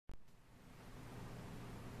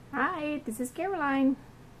Hi, this is Caroline.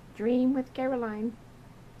 Dream with Caroline.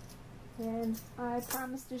 And I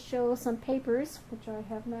promised to show some papers, which I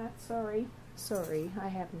have not. Sorry, I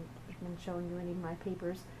haven't been showing you any of my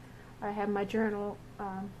papers. I have my journal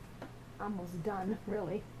almost done,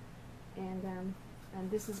 really. And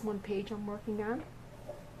this is one page I'm working on.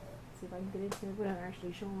 See if I can get into it without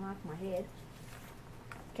actually showing off my head.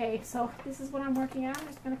 Okay, so this is what I'm working on. I'm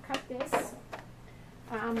just going to cut this.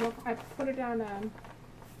 I put it on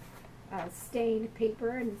stained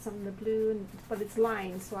paper and some of the blue, but it's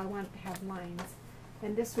lined, so I want it to have lines.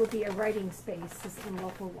 And this will be a writing space. This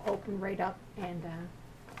envelope will open right up and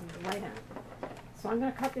write on it. So I'm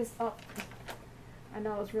going to cut this up. I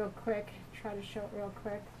know it's real quick. Try to show it real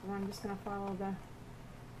quick. So I'm just going to follow the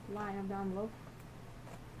line of the envelope,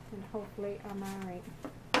 and hopefully I'm alright.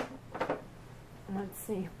 Let's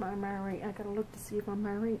see if I'm alright. I gotta look to see if I'm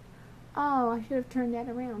alright. Oh, I should have turned that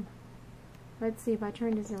around. Let's see if I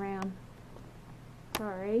turn this around.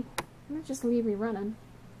 Sorry. I'm gonna just leave me running,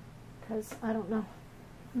 because I don't know.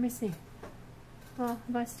 Let me see. Well,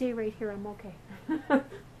 if I stay right here, I'm okay.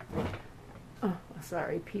 Oh,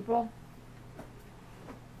 sorry, people.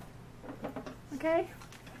 Okay?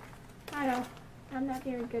 I know. I'm not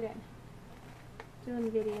very good at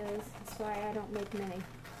doing videos. That's why I don't make many.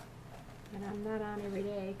 And I'm not on every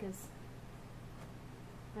day because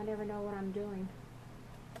I never know what I'm doing.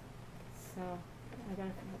 So I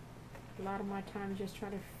got a lot of my time just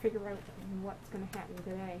trying to figure out what's going to happen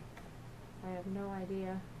today. I have no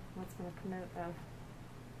idea what's going to come out of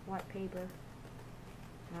what paper.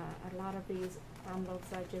 A lot of these envelopes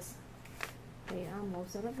the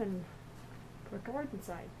envelopes that have been put cards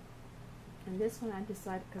inside. And this one I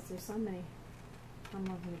decided, because there's so many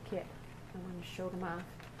envelopes in the kit, I want to show them off.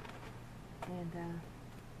 And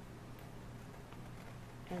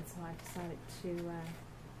so I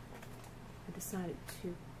decided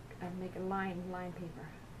to make a line paper.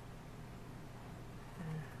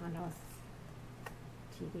 I know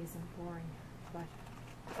TV isn't boring, but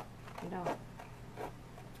you know,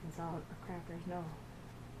 as all crackers know,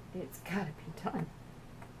 it's got to be done.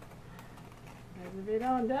 Because if you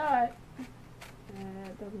don't do it,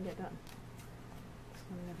 it doesn't get done. Just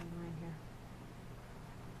one other line here.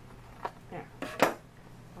 There.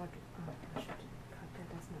 Oh, I should cut that.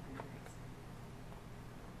 That's not very nice.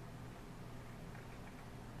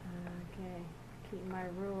 Okay. Keep my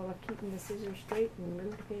rule of keeping the scissors straight and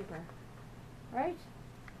move the paper. Right?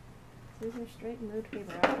 Scissors straight and move the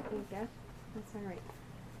paper. I don't think that. That's alright.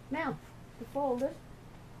 Now, to fold it,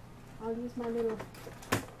 I'll use my little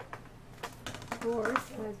board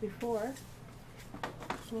as before.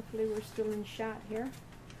 Hopefully we're still in shot here.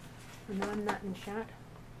 I know I'm not in shot.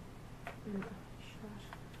 The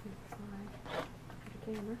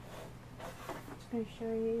camera. Just going to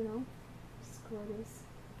show you, you know, score this.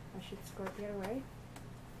 I should score it the other way,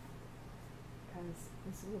 because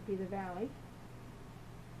this will be the valley.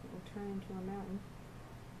 It will turn into a mountain.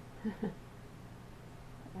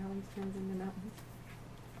 Valleys turns into mountains,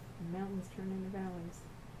 and mountains turn into valleys.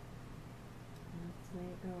 And that's the way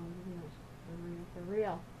it goes, isn't it? For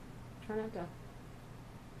real. Try not to.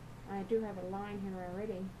 I do have a line here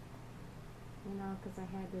already. You know, because I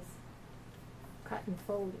had this cut and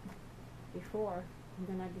fold before, and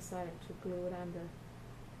then I decided to glue it onto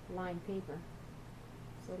lined paper.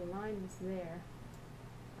 So the line is there.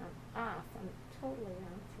 I'm off. I'm totally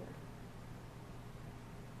off here.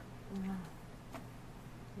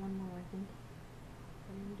 One more, I think.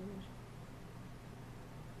 I didn't do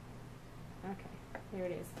it. Okay, there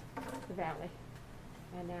it is. The valley.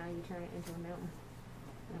 And now you turn it into a mountain.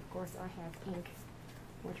 And of course I have ink,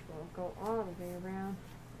 which will go all the way around,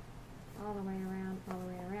 all the way around, all the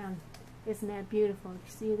way around. Isn't that beautiful? You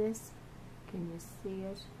see this? Can you see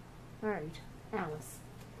it? Alright, Alice.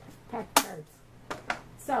 Pack cards.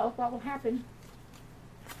 So, what will happen,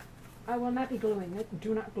 I will not be gluing it.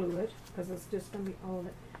 Do not glue it, because it's just going to be all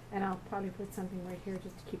it. And I'll probably put something right here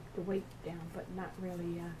just to keep the weight down, but not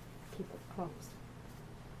really keep it closed.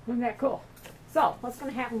 Isn't that cool? So, what's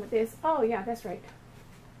going to happen with this? Oh, yeah, that's right.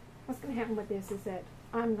 What's going to happen with this is that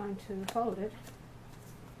I'm going to fold it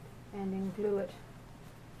and then glue it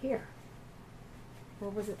here. Or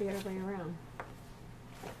was it the other way around?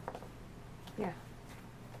 Yeah.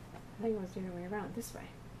 I think it was the other way around, this way.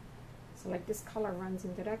 So like this color runs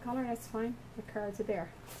into that color, that's fine. The cards are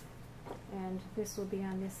there. And this will be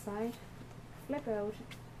on this side. Flip out.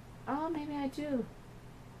 Oh, maybe I do.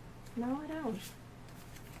 No, I don't.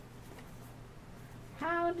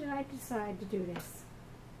 How did I decide to do this?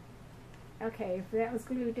 Okay, if that was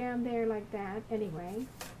glued down there like that, anyway.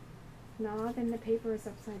 No, then the paper is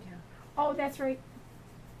upside down. Oh, that's right.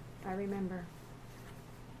 I remember.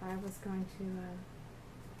 I was going to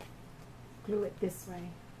glue it this way.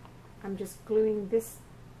 I'm just gluing this,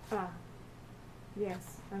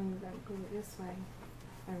 yes, I'm going to glue it this way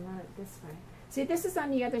and run it this way. See, this is on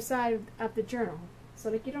the other side of the journal. So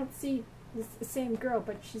like you don't see the same girl,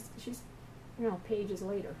 but she's you know, pages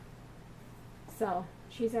later. So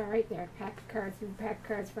she's all right there. Packed cards, packed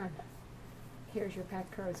cards from. Here's your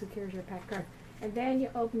packed cards. Who cares your packed cards? And then you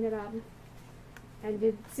open it up, and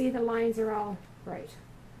you see the lines are all right.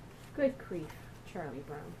 Good grief, Charlie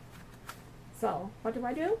Brown. So what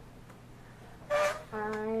do?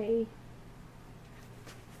 I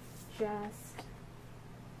just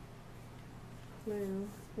glue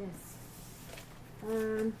this.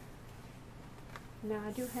 Now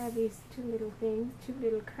I do have these two little things, two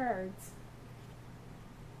little cards.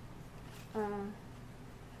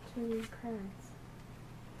 Two little cards.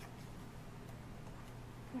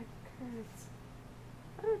 Black cards.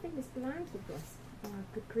 I don't think this belongs with this. Oh,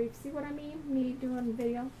 good grief. See what I mean? Me doing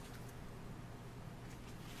video.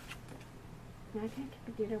 Now I can't keep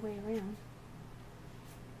it the other way around.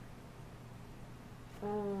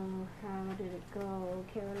 Oh, how did it go,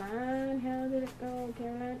 Caroline? How did it go,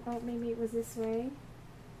 Caroline? Oh, maybe it was this way.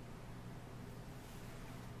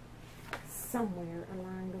 Somewhere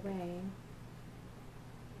along the way,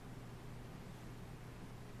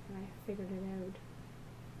 I figured it out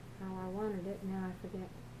how I wanted it. Now I forget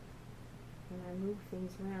when I move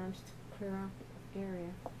things around just to clear off the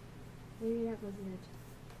area. Maybe that was it.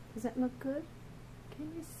 Does that look good?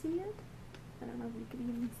 Can you see it? I don't know if you can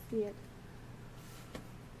even see it.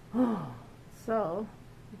 So,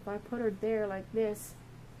 if I put her there like this,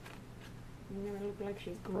 you know, it look like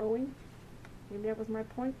she's growing. Maybe that was my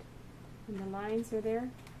point. And the lines are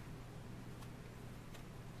there.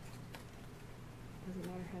 Doesn't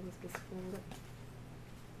matter how this gets folded.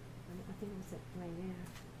 I think it was right there.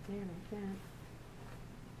 There, like that.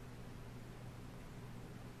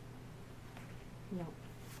 No.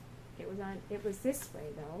 It was this way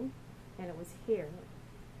though, and it was here.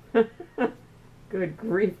 Good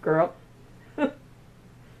grief, girl.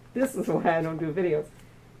 This is why I don't do videos.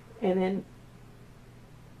 And then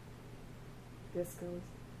this goes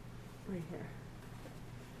right here.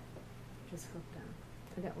 Just hooked down.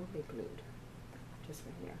 And that will be glued. Just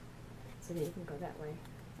right here. So then you can go that way.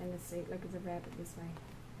 And let's see, like it's a rabbit this way.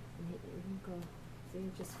 And you can go, see,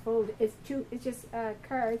 you just fold it. It's just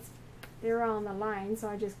cards. They're all on the line, so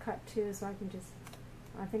I just cut two so I can just,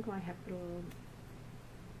 I think I have a little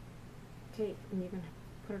tape, and you can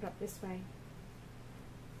put it up this way.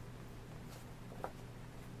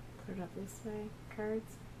 Put it up this way,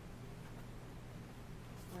 cards.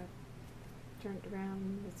 Or turn it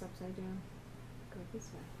around, it's upside down. Go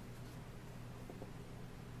this way.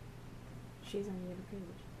 She's on the other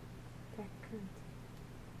page. Back cards.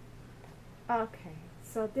 Okay,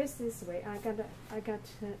 so this is the way. I got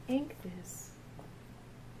to ink this.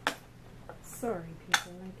 Sorry,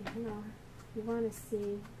 people. Like, you know, you want to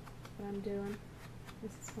see what I'm doing.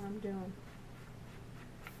 This is what I'm doing.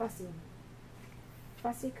 Fussy.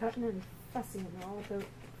 Fussy cutting and fussing. All about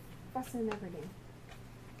fussing everything.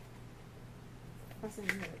 Fussing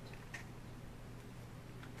with it.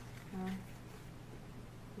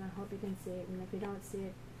 I hope you can see it, and if you don't see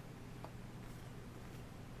it,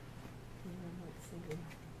 you won't see it.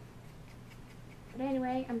 But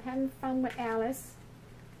anyway, I'm having fun with Alice.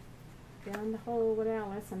 Down the hole with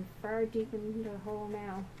Alice. I'm far deep into the hole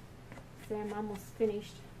now. So I'm almost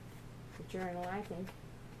finished the journal, I think.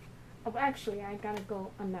 Oh, actually, I gotta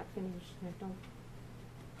go. I'm not finished. I don't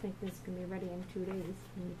think this can be ready in 2 days,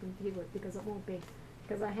 and you can view it, because it won't be.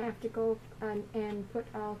 Because I have to go and put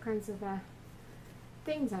all kinds of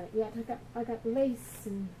things on it yet. I got lace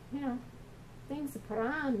and, you know, things to put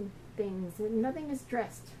on things. Nothing is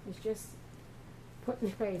dressed. It's just put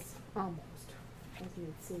in place, almost. As you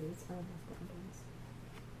can see, it's almost put in place.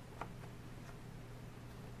 I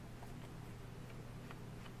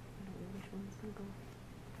don't know which one's going to go.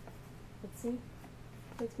 But see,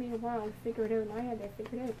 it takes me a while to figure it out, and I had that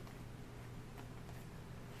figured out.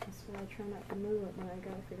 That's why I try not to move it when I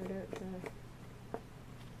got to figure it out.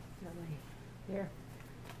 That way. There.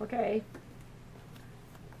 Okay.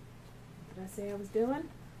 What did I say I was doing?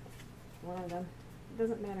 One of them. It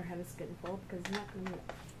doesn't matter how it's getting full, because it's not going to be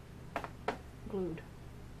glued.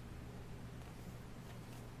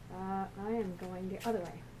 I am going the other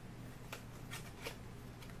way.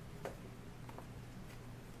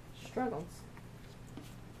 Struggles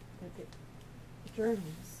that the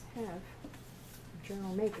journals have.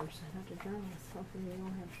 Journal makers, not the journalists. Hopefully they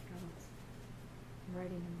don't have struggles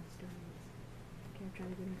writing in those journals. Okay, I'm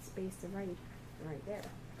trying to give them space to write right there.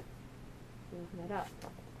 Open it up.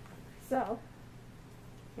 So,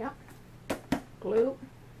 Yep. Glue.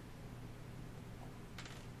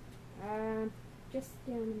 Just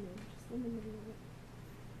down the middle, just in the middle of it.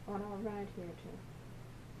 Oh, and all around here too.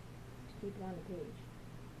 To keep it on the page.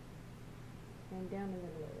 And down the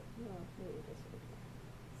middle of it. Well, maybe just right there.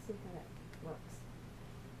 See how that works.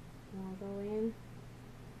 And I'll go in.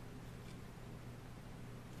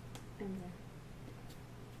 And there.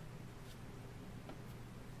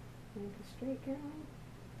 Make it straight, Caroline.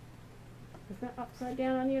 It's not upside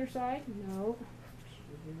down on the other side. No.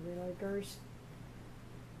 She's really girls.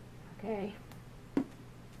 Okay.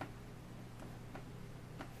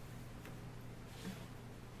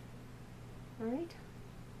 Alright.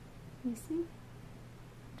 You see?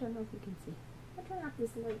 I don't know if you can see. I'll turn off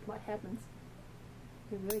this light. What happens?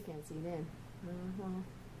 You really can't see then. Well,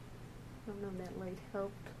 I don't know if that light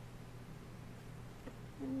helped.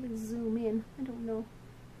 I'm going to zoom in. I don't know.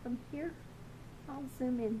 From here, I'll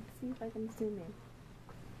zoom in. See if I can zoom in.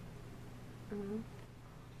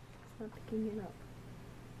 It's not picking it up.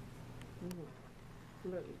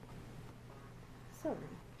 Blurry. Sorry.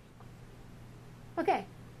 Okay.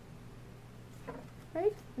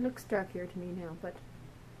 Right? It looks darker to me now, but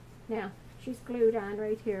now she's glued on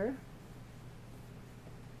right here.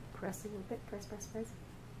 Press a little bit. Press, press, press.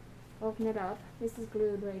 Open it up. This is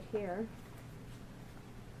glued right here.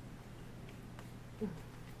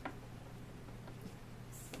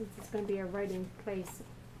 Since it's going to be a writing place,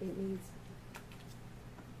 it needs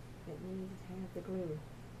to have the glue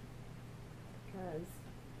because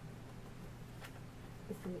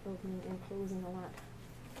it's going to be opening and closing a lot.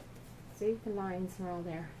 See, the lines are all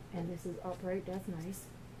there, and this is upright. That's nice.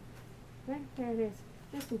 Right, there it is.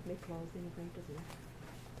 Just simply closed anyway, doesn't it?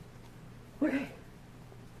 Okay.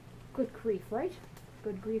 Good grief, right?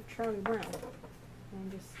 Good grief, Charlie Brown.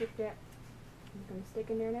 And just stick that. I'm going to stick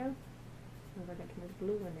in there now. Oh, I got too much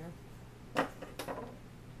glue in there.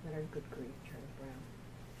 Better good grief, Charlie Brown.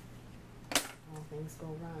 All things go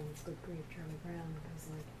wrong. It's good grief, Charlie Brown. Because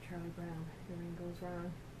like Charlie Brown, everything goes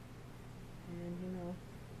wrong. And you know,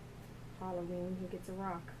 Halloween, he gets a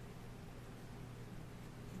rock.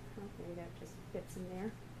 Okay, that just fits in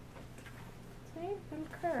there. See, little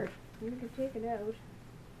card. You can take it out.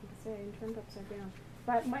 Like I say, and turn it upside down.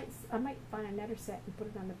 But I might find another set and put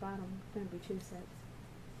it on the bottom. It's going to be 2 sets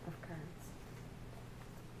of cards.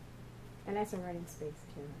 And that's a writing space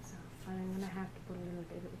too. So I'm going to have to put a little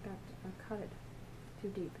bit. I cut it too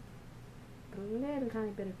deep. Put a little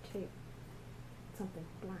tiny bit of tape, something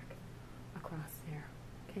black, across there.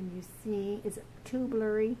 Can you see? Is it too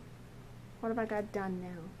blurry? What have I got done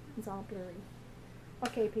now? It's all blurry.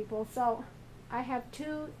 Okay, people. So I have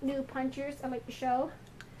 2 new punchers I'd like to show.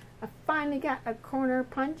 I finally got a corner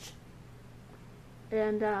punch,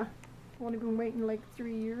 and I've only been waiting like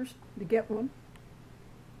 3 years to get one.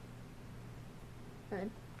 And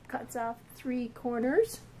it cuts off 3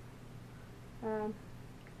 corners, 4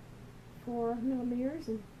 millimeters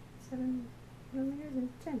and 7 millimeters and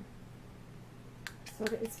 10. So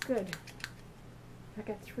it's good. I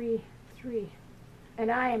got 3,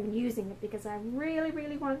 and I am using it because I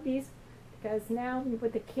really want these, because now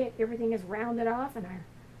with the kit everything is rounded off, and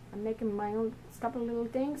I'm making my own couple of little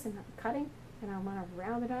things, and I'm cutting, and I want to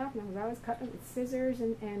round it off, and I was always cutting with scissors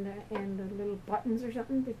and the little buttons or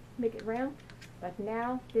something to make it round. But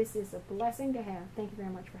now this is a blessing to have. Thank you very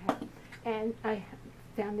much for having. And I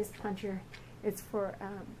found this puncher. It's for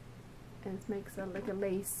and it makes like a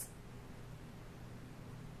lace.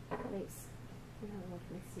 I don't know if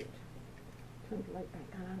you can see it. Turn the light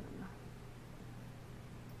back on.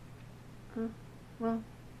 I don't know. Well.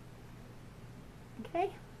 Okay.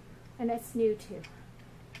 And that's new too.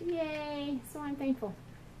 Yay! So I'm thankful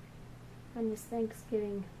on this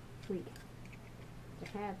Thanksgiving week to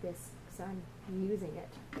have this, because I'm using it.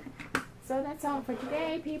 So that's all for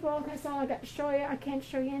today, people. That's all I got to show you. I can't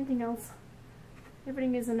show you anything else.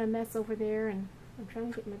 Everything is in a mess over there, and I'm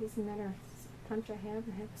trying to get this another punch I have.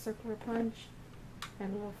 I have a circular punch,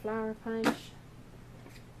 and a little flower punch,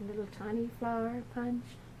 a little tiny flower punch,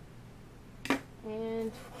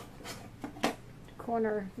 and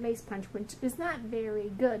corner lace punch, which is not very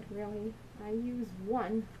good, really. I use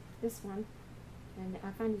one, this one, and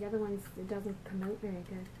I find the other ones, it doesn't come out very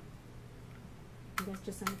good. And that's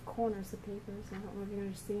just on the corners of paper, so I don't know if you're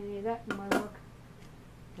going to see any of that in my work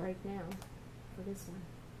right now for this one.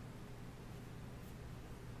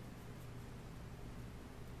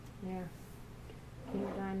 Yeah, King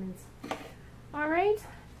of Diamonds. Alright,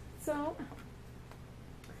 so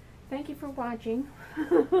thank you for watching.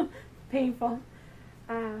 Painful.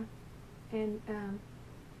 Thank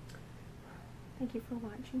you for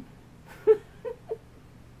watching.